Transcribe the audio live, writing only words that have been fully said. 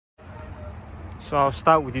So I'll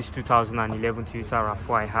start with this 2011 Toyota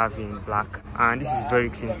RAV4 I have in black, and this is very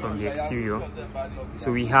clean from the exterior.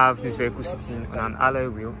 So we have this vehicle sitting on an alloy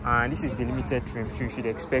wheel, and this is the limited trim, so you should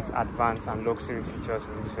expect advanced and luxury features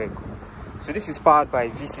in this vehicle. So this is powered by a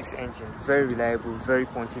V6 engine, very reliable, very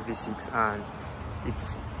punchy V6, and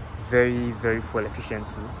it's very fuel efficient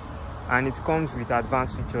too. And it comes with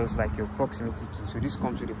advanced features like your proximity key. So this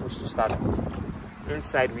comes with a push to start button.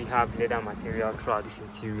 Inside we have leather material throughout this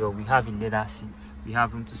interior. We have a leather seat. We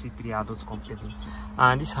have room to sit 3 adults comfortably.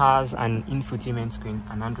 And this has an infotainment screen,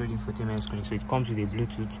 an Android infotainment screen. So it comes with a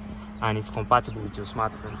Bluetooth and it's compatible with your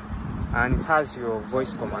smartphone. And it has your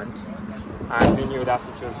voice command and many other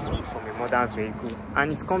features you need from a modern vehicle.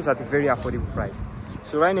 And it comes at a very affordable price.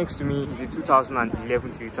 So right next to me is a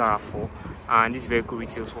 2011 Toyota RAV4, and this vehicle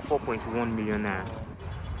retails for 4.1 million naira.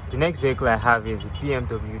 The next vehicle I have is a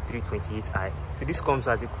BMW 328i. So this comes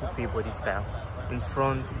as a coupe body style. In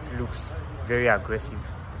front it looks very aggressive,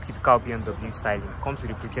 typical BMW styling. Comes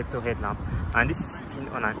with a projector headlamp, and this is sitting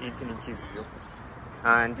on an 18 inches wheel.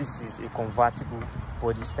 And this is a convertible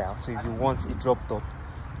body style. So if you want a drop top,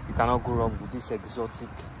 you cannot go wrong with this exotic,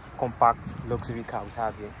 compact, luxury car we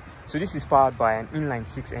have here. So this is powered by an inline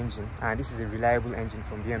 6 engine, and this is a reliable engine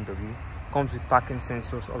from BMW. Comes with parking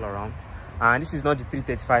sensors all around. And this is not the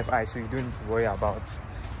 335i, so you don't need to worry about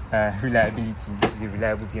reliability. This is a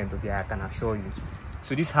reliable BMW, I can assure you.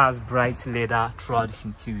 So this has bright leather throughout this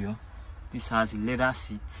interior. This has a leather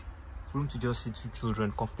seat, room to just sit 2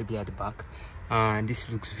 children comfortably at the back. And this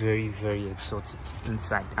looks very exotic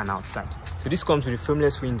inside and outside. So this comes with a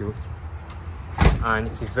frameless window, and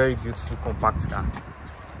it's a very beautiful compact car.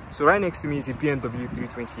 So right next to me is a BMW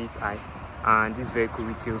 328i, and this vehicle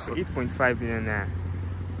retails for 8.5 million naira.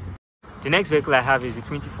 The next vehicle I have is the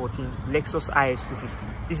 2014 Lexus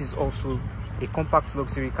IS250. This is also a compact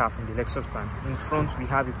luxury car from the Lexus brand. In front we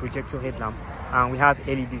have a projector headlamp, and we have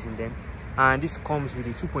LEDs in them. And this comes with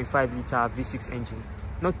a 2.5 litre V6 engine.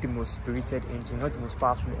 Not the most spirited engine, not the most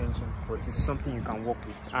powerful engine, but it's something you can work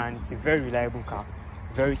with. And it's a very reliable car,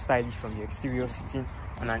 very stylish from the exterior, sitting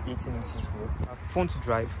on an 18 inches wheel. Fun to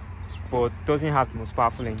drive, but doesn't have the most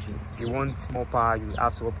powerful engine. If you want more power, you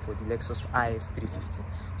have to opt for the Lexus IS350.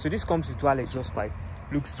 So this comes with dual exhaust pipe,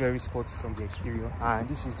 looks very sporty from the exterior, and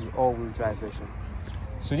this is the all-wheel drive version.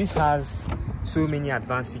 So this has so many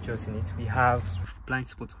advanced features in it. We have blind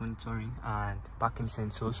spot monitoring and parking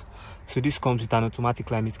sensors. So this comes with an automatic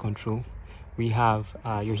climate control. We have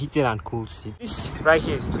your heated and cooled seat. This right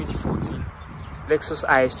here is a 2014 Lexus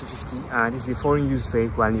IS250, and this is a foreign used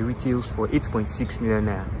vehicle, and it retails for 8.6 million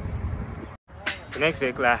naira. The next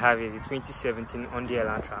vehicle I have is a 2017 Hyundai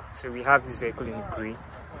Elantra. So we have this vehicle in grey,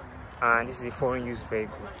 and this is a foreign used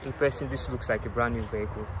vehicle. In person, this looks like a brand new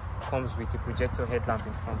vehicle. Comes with a projector headlamp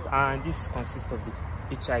in front, and this consists of the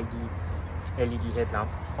HID LED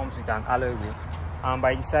headlamp. Comes with an alloy wheel, and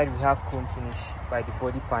by the side we have chrome finish by the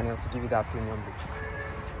body panel to give it that premium look.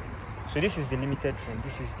 So this is the limited trim.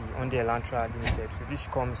 This is the Hyundai Elantra Limited. So this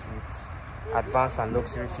comes with advanced and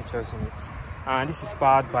luxury features in it. And this is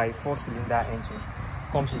powered by a 4-cylinder engine.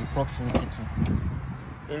 Comes with a proximity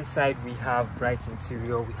key. Inside we have bright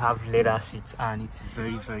interior, we have leather seats, and it's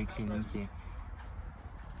very clean in here.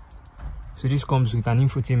 So this comes with an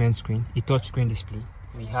infotainment screen, a touchscreen display.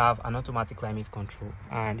 We have an automatic climate control,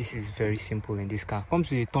 and this is very simple in this car.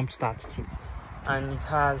 Comes with a thumb start too, and it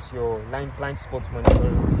has your blind spot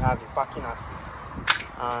monitoring. We have a parking assist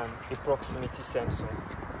and a proximity sensor.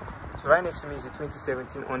 So right next to me is a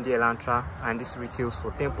 2017 Hyundai Elantra, and this retails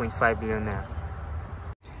for 10.5 million naira.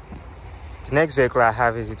 The next vehicle I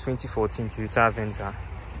have is a 2014 Toyota Venza.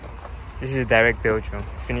 This is a direct Belgium,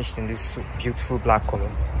 finished in this beautiful black color.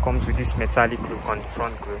 Comes with this metallic look on the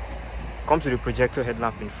front grille. Comes with a projector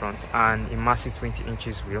headlamp in front and a massive 20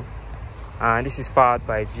 inches wheel. And this is powered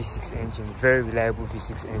by a V6 engine, very reliable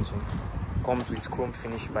V6 engine. Comes with chrome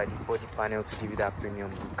finish by the body panel to give it that premium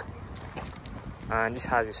look. And this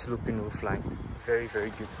has a sloping roofline, very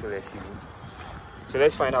beautiful SUV. So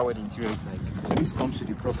let's find out what the interior is like. So this comes with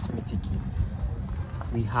the proximity key.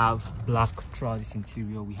 We have black throughout this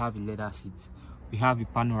interior. We have a leather seat. We have a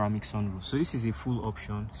panoramic sunroof. So this is a full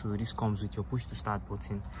option. So this comes with your push to start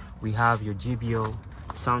button. We have your JBL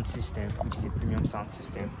sound system, which is a premium sound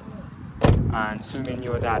system, and so many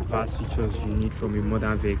other advanced features you need from a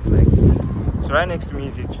modern vehicle like this. So right next to me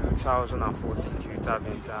is a 2014 Toyota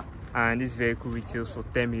Venza, and this vehicle retails for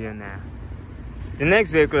 10 million naira. The next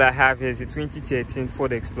vehicle I have here is a 2013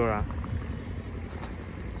 Ford Explorer.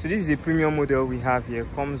 So this is a premium model we have here.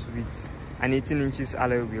 Comes with an 18 inches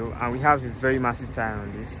alloy wheel, and we have a very massive tire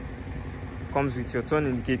on this. Comes with your turn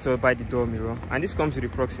indicator by the door mirror, and this comes with a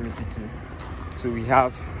proximity key. So we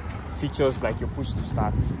have features like your push to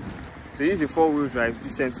start. So this is a 4-wheel drive.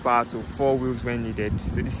 This sends power to 4 wheels when needed.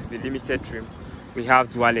 So this is the limited trim. We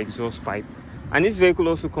have dual exhaust pipe, and this vehicle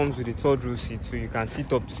also comes with a 3rd row seat, so you can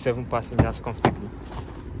sit up to 7 passengers comfortably.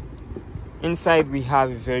 Inside we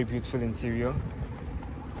have a very beautiful interior.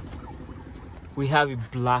 We have a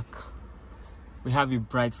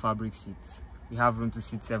bright fabric seat. We have room to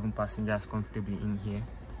sit 7 passengers comfortably in here,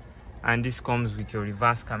 and this comes with your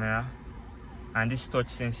reverse camera and this touch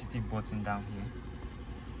sensitive button down here.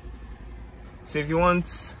 So if you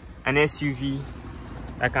want an SUV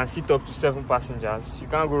that can sit up to 7 passengers, you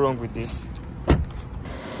can't go wrong with this.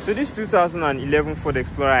 So this 2011 Ford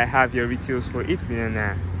Explorer I have here retails for 8 million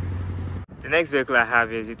naira. The next vehicle I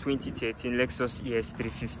have here is a 2013 Lexus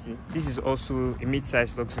ES350. This is also a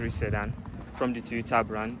mid-size luxury sedan from the Toyota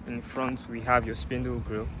brand. In front we have your spindle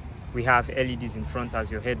grille. We have LEDs in front as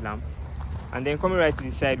your headlamp. And then coming right to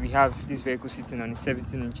the side, we have this vehicle sitting on a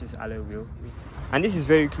 17 inches alloy wheel. And this is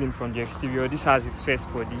very clean from the exterior. This has its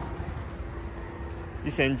first body.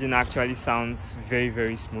 This engine actually sounds very,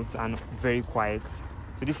 very smooth and very quiet.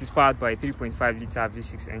 So this is powered by a 3.5 litre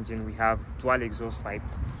V6 engine. We have dual exhaust pipe.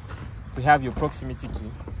 We have your proximity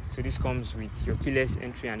key. So this comes with your keyless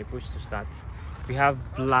entry and a push to start. We have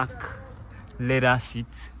black leather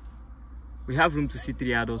seat. We have room to sit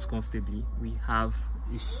 3 adults comfortably. We have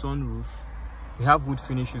a sunroof. We have wood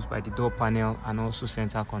finishes by the door panel and also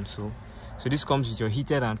center console. So this comes with your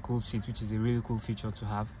heated and cooled seat, which is a really cool feature to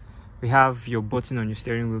have. We have your button on your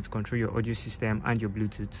steering wheel to control your audio system and your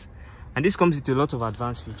Bluetooth. And this comes with a lot of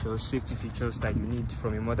advanced features, safety features that you need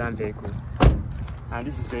from a modern vehicle. And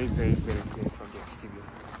this is very, very, very clean from the exterior.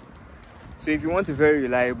 So if you want a very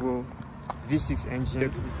reliable V6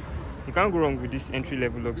 engine, you can't go wrong with this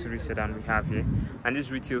entry-level luxury sedan we have here. And this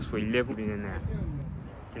retails for 11 million naira.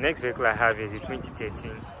 The next vehicle I have is a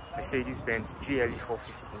 2013 Mercedes-Benz GLE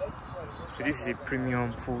 450. So this is a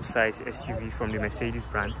premium full-size SUV from the Mercedes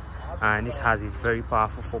brand, and this has a very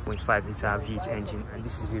powerful 4.5 litre V8 engine, and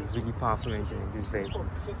this is a really powerful engine in this vehicle.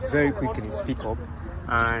 Very quick in its pickup,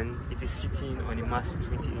 and it is sitting on a massive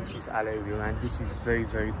 20 inches alloy wheel, and this is very,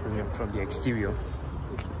 very premium from the exterior.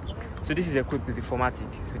 So this is equipped with the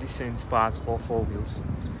 4MATIC, so this sends power to all 4 wheels,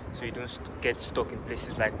 so you don't get stuck in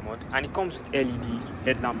places like mud. And it comes with LED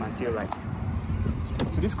headlamp and tail lights.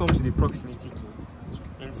 So this comes with the proximity key.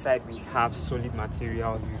 Inside we have solid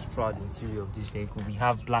material used throughout the interior of this vehicle. We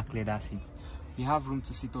have black leather seats. We have room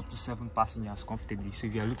to sit up to 7 passengers comfortably. So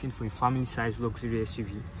if you are looking for a family-sized luxury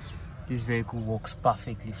SUV, this vehicle works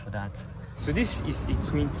perfectly for that. So this is a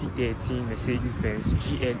 2013 Mercedes-Benz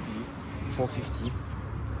GLE 450.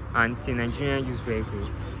 And it's a Nigerian used vehicle,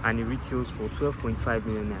 and it retails for 12.5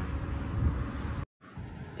 million naira.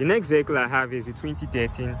 The next vehicle I have is a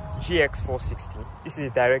 2013 GX460. This is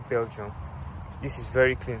a direct Belgium. This is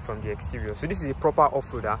very clean from the exterior. So this is a proper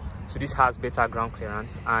off-roader. So this has better ground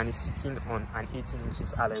clearance and is sitting on an 18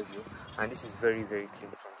 inches alloy wheel. And this is very, very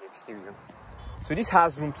clean from the exterior. So this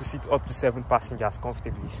has room to sit up to 7 passengers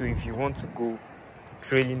comfortably. So if you want to go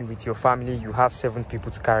trailing with your family, you have 7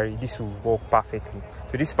 people to carry, this will work perfectly.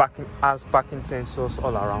 So this has parking sensors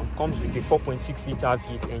all around, comes with a 4.6 litre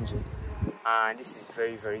V8 engine, and this is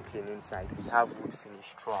very, very clean inside. We have wood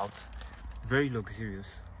finish throughout, very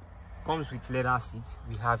luxurious. Comes with leather seats.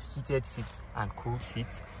 We have heated seats and cooled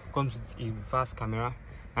seats. Comes with a reverse camera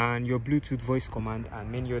and your Bluetooth voice command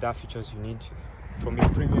and many other features you need from a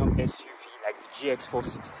premium SUV like the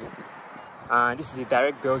GX460. And this is a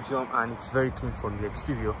direct Belgium, and it's very clean from the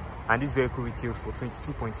exterior, and this vehicle retails for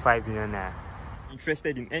 22.5 million naira.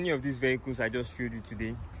 Interested in any of these vehicles I just showed you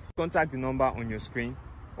today, contact the number on your screen,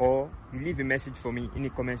 or you leave a message for me in the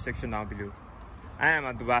comment section down below. I am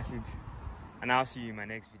Abdul Basit, and I'll see you in my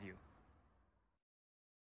next video.